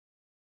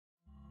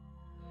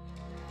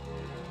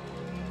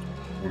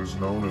What is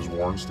known as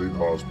Warren State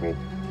Hospital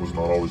was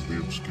not always the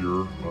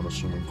obscure,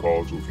 unassuming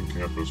college-looking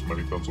campus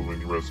many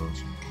Pennsylvania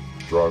residents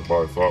drive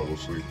by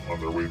thoughtlessly on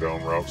their way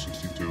down Route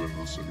 62 into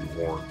the city of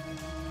Warren.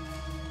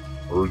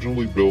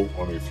 Originally built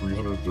on a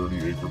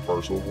 330-acre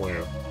parcel of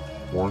land,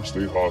 Warren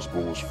State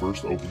Hospital was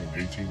first opened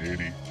in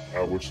 1880,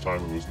 at which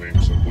time it was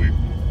named simply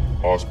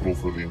Hospital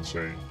for the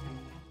Insane.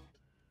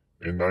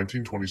 In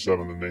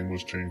 1927, the name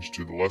was changed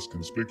to the less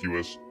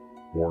conspicuous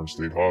Warren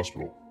State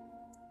Hospital.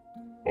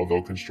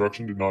 Although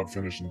construction did not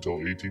finish until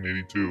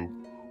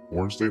 1882,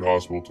 Warren State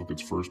Hospital took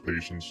its first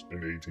patients in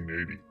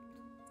 1880.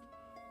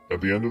 At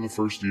the end of the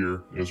first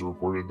year, it is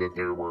reported that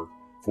there were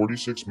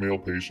 46 male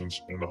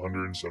patients and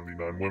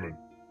 179 women.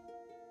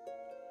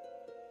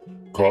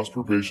 Cost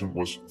per patient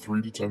was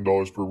 $3 to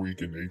 $10 per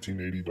week in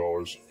 1880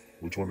 dollars,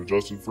 which when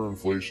adjusted for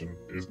inflation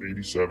is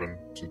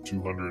 $87 to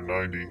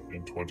 $290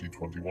 in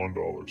 2021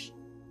 dollars.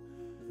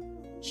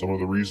 Some of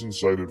the reasons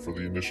cited for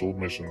the initial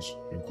admissions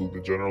include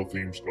the general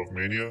themes of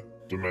mania,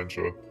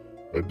 dementia,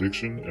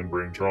 addiction, and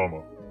brain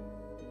trauma.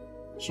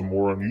 Some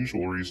more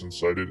unusual reasons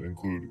cited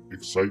include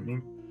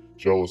excitement,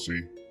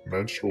 jealousy,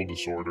 menstrual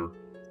disorder,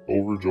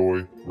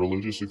 overjoy,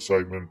 religious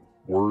excitement,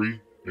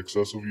 worry,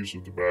 excessive use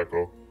of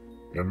tobacco,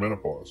 and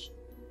menopause.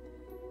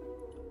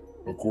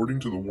 According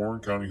to the Warren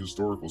County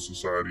Historical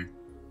Society,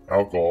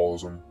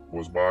 alcoholism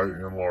was by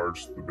and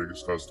large the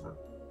biggest customer.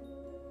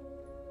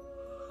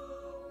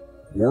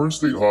 Warren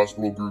State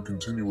Hospital grew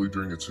continually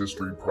during its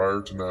history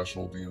prior to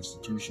national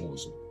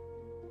deinstitutionalism.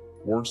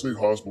 Warren State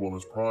Hospital in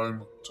its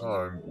prime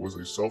time was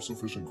a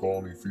self-sufficient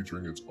colony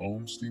featuring its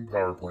own steam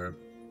power plant,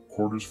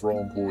 quarters for all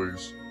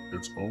employees,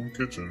 its own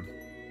kitchen,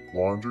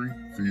 laundry,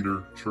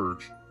 theater,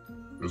 church,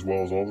 as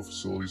well as all the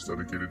facilities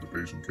dedicated to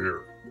patient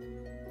care.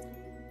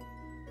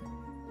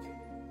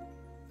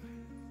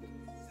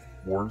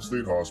 Warren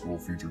State Hospital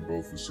featured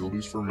both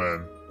facilities for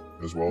men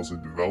as well as a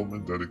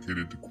development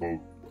dedicated to,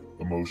 quote,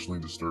 emotionally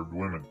disturbed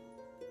women.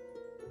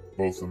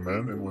 Both the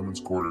men and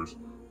women's quarters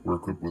were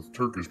equipped with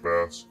Turkish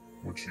baths,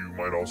 which you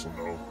might also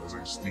know as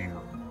a steam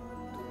room.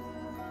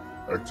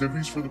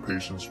 Activities for the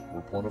patients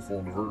were plentiful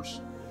and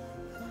diverse.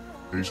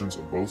 Patients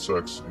of both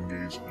sexes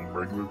engaged in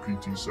regular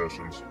PT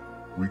sessions,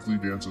 weekly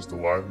dances to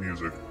live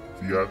music,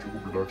 theatrical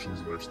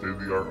productions in their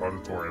state-of-the-art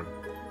auditorium,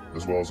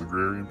 as well as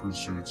agrarian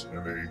pursuits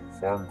and a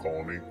farm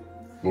colony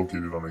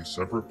located on a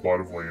separate plot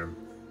of land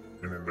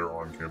and in their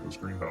on-campus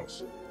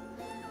greenhouse.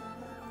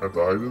 At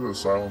the height of the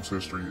asylum's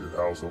history, it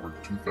housed over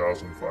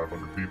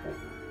 2,500 people.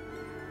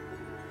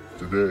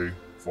 Today,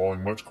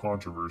 following much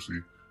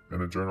controversy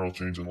and a general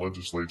change in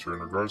legislature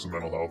in regards to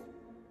mental health,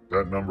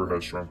 that number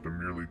has shrunk to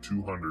merely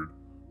 200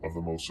 of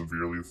the most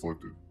severely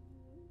afflicted.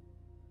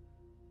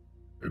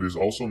 It is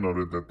also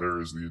noted that there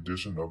is the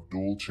addition of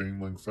dual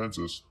chain-link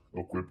fences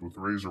equipped with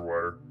razor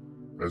wire,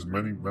 as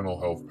many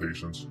mental health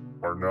patients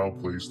are now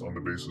placed on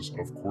the basis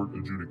of court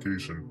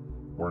adjudication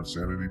or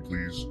insanity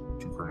pleas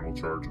to criminal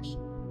charges.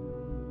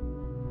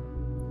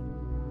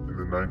 In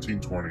the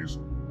 1920s,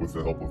 with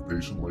the help of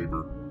patient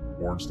labor,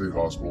 Warren State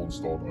Hospital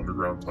installed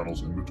underground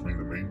tunnels in between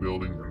the main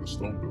building and the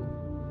stone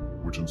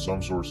building, which in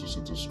some sources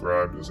is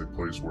described as a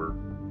place where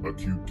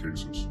acute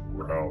cases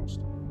were housed.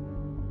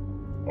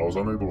 I was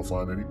unable to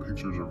find any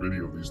pictures or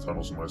video of these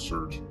tunnels in my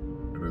search,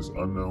 and it is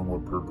unknown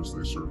what purpose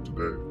they serve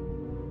today.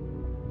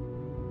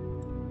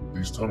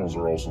 These tunnels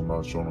are also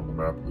not shown on the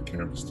map of the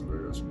campus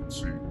today, as you can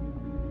see.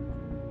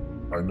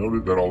 I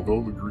noted that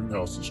although the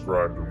greenhouse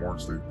described in Warren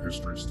State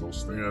history still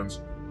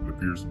stands, it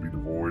appears to be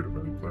devoid of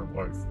any plant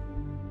life.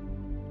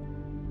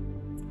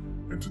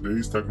 In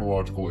today's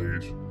technological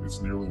age,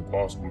 it's nearly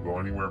impossible to go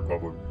anywhere in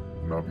public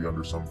and not be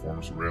under some form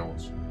of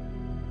surveillance.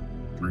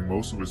 During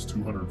most of its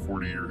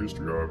 240-year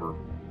history, however,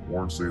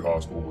 Warren State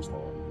Hospital was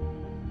not.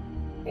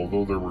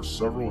 Although there were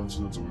several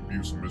incidents of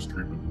abuse and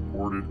mistreatment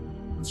reported,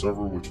 and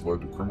several which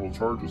led to criminal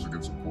charges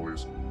against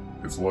employees,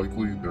 it's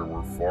likely there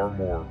were far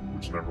more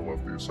which never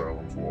left the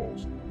asylum's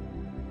walls.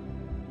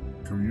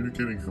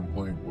 Communicating a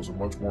complaint was a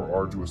much more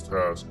arduous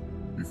task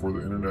before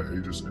the internet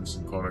age's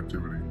instant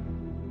connectivity,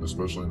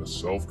 especially in a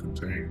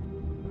self-contained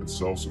and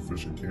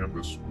self-sufficient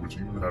campus which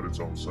even had its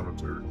own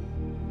cemetery.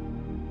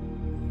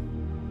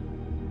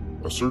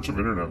 A search of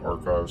internet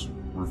archives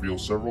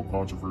reveals several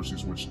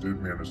controversies which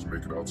did manage to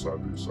make it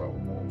outside the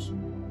asylum walls.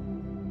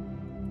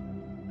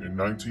 In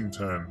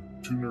 1910,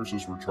 2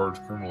 nurses were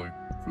charged criminally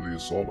for the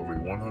assault of a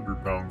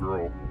 100-pound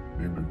girl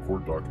named in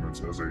court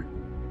documents as a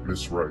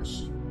Miss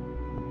Rice.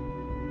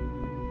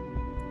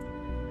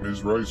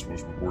 Ms. Rice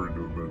was reported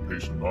to have been a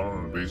patient not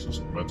on the basis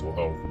of mental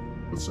health,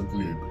 but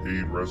simply a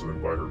paid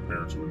resident by her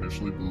parents who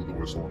initially blew the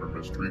whistle on her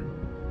mistreatment.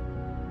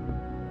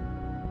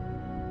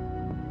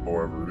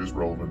 However, it is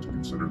relevant to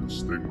consider the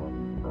stigma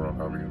around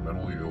having a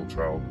mentally ill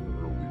child in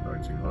the early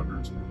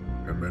 1900s,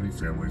 and many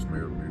families may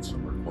have made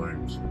similar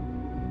claims.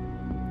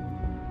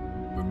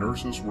 The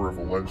nurses were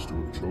alleged to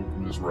have choked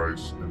Ms.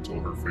 Rice until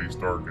her face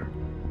darkened,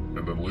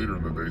 and then later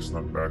in the day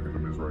snuck back into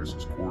Ms.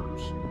 Rice's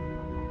quarters.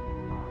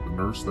 The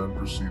nurse then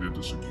proceeded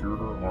to secure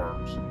her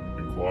arms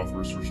and cloth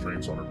wrist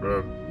restraints on her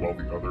bed while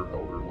the other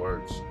held her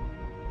legs.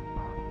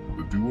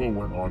 The duo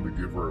went on to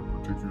give her a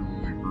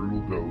particularly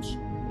brutal dose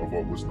of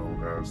what was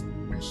known as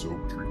the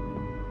soap treatment.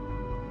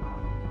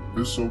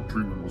 This soap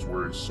treatment was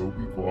where a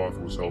soapy cloth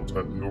was held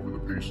tightly over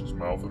the patient's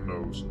mouth and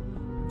nose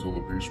until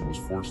the patient was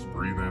forced to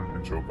breathe in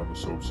and choke on the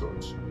soap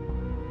suds.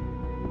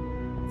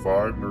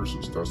 5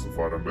 nurses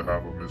testified on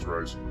behalf of Ms.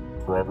 Rice,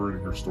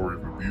 corroborating her story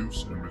of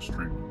abuse and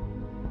mistreatment.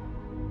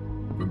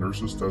 The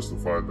nurses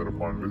testified that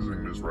upon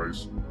visiting Ms.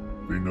 Rice,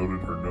 they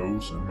noted her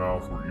nose and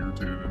mouth were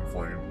irritated and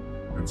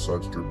inflamed, and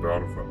suds dripped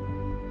out of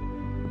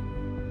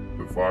them.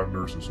 The 5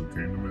 nurses who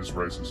came to Ms.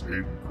 Rice's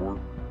aid in court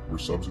were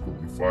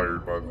subsequently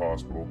fired by the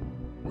hospital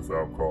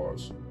without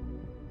cause.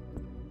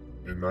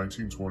 In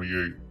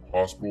 1928,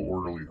 hospital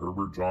orderly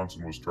Herbert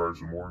Johnson was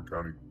charged in Warren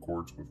County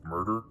courts with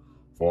murder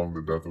following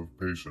the death of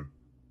a patient.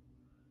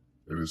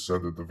 It is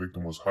said that the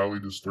victim was highly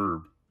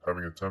disturbed,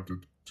 having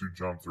attempted to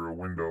jump through a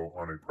window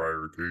on a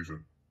prior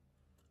occasion.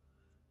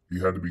 He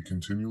had to be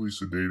continually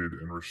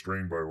sedated and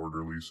restrained by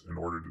orderlies in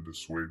order to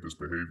dissuade this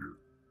behavior.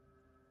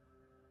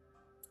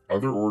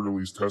 Other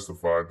orderlies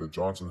testified that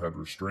Johnson had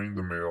restrained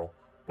the male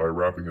by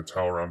wrapping a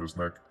towel around his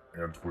neck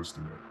and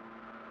twisting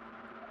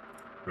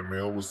it. The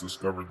male was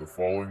discovered the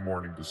following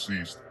morning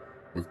deceased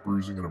with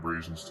bruising and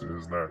abrasions to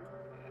his neck.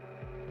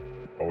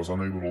 I was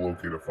unable to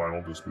locate a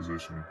final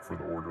disposition for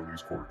the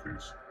orderly's court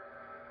case.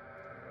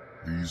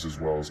 These, as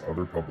well as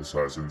other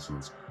publicized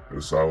incidents at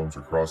asylums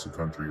across the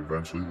country,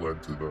 eventually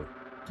led to the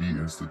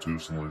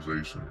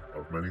deinstitutionalization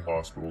of many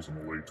hospitals in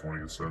the late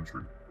 20th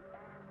century.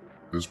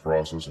 This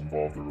process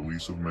involved the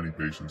release of many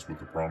patients with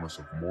the promise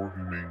of more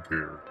humane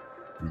care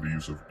through the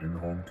use of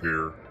in-home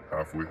care,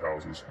 halfway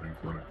houses, and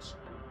clinics.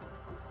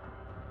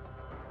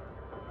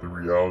 The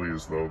reality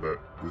is, though, that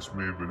this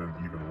may have been an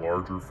even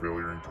larger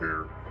failure in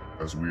care,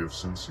 as we have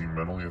since seen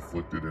mentally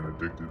afflicted and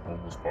addicted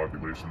homeless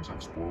populations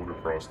explode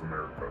across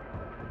America.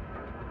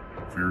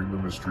 Fearing the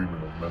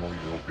mistreatment of mentally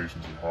ill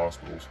patients in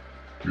hospitals,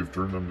 we have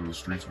turned them to the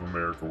streets of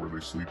America where they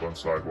sleep on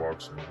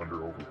sidewalks and under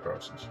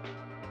overpasses.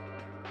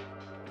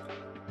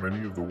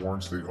 Many of the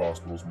Warren State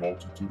Hospital's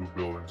multitude of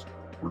buildings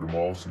were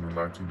demolished in the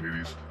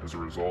 1980s as a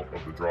result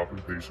of the drop in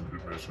patient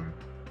admission,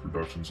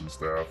 reductions in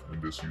staff,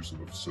 and disuse of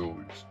the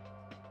facilities.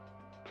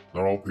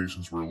 Not all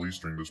patients were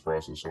released during this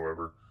process,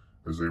 however,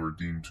 as they were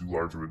deemed too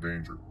large of a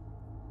danger.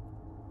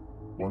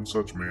 One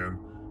such man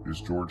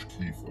is George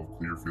Keith of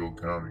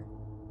Clearfield County.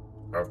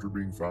 After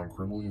being found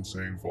criminally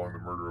insane following the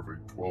murder of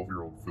a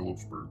 12-year-old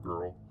Phillipsburg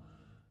girl,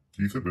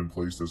 Keith had been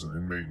placed as an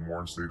inmate in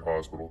Warren State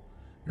Hospital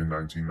in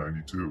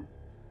 1992.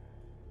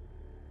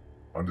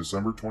 On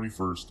December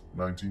 21,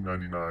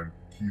 1999,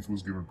 Keith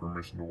was given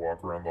permission to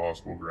walk around the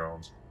hospital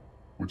grounds,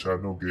 which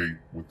had no gate,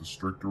 with the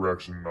strict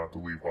direction not to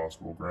leave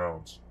hospital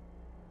grounds.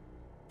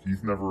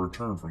 Keith never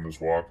returned from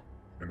this walk,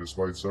 and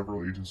despite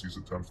several agencies'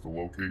 attempts to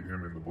locate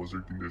him in the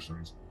blizzard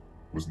conditions,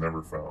 was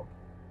never found.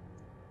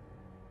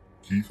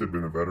 Keith had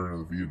been a veteran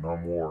of the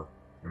Vietnam War,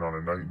 and on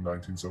a night in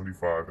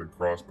 1975 had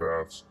crossed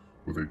paths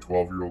with a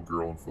 12-year-old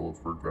girl in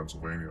Phillipsburg,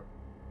 Pennsylvania.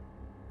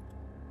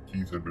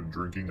 Keith had been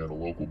drinking at a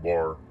local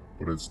bar,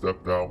 but had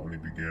stepped out when he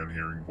began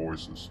hearing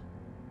voices.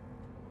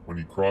 When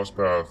he crossed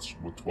paths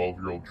with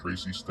 12-year-old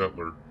Tracy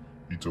Stetler,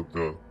 he took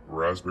the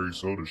raspberry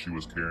soda she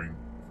was carrying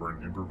for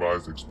an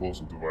improvised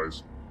explosive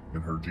device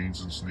in her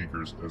jeans and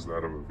sneakers as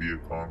that of a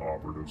Viet Cong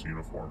operative's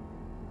uniform.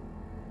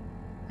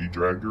 He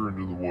dragged her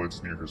into the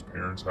woods near his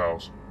parents'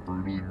 house,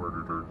 brutally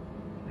murdered her,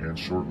 and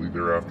shortly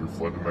thereafter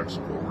fled to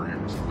Mexico, where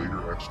he was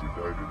later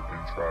extradited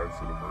and tried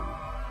for the murder.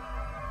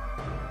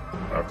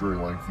 After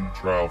a lengthy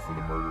trial for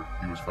the murder,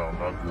 he was found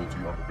not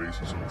guilty on the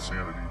basis of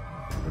insanity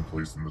and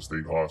placed in the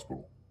state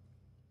hospital.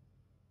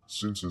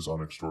 Since his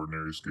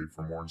unextraordinary escape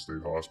from Warren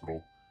State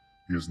Hospital,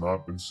 he has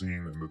not been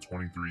seen in the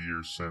 23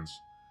 years since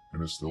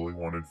and is still a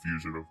wanted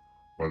fugitive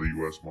by the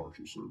U.S.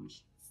 Marshal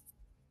Service.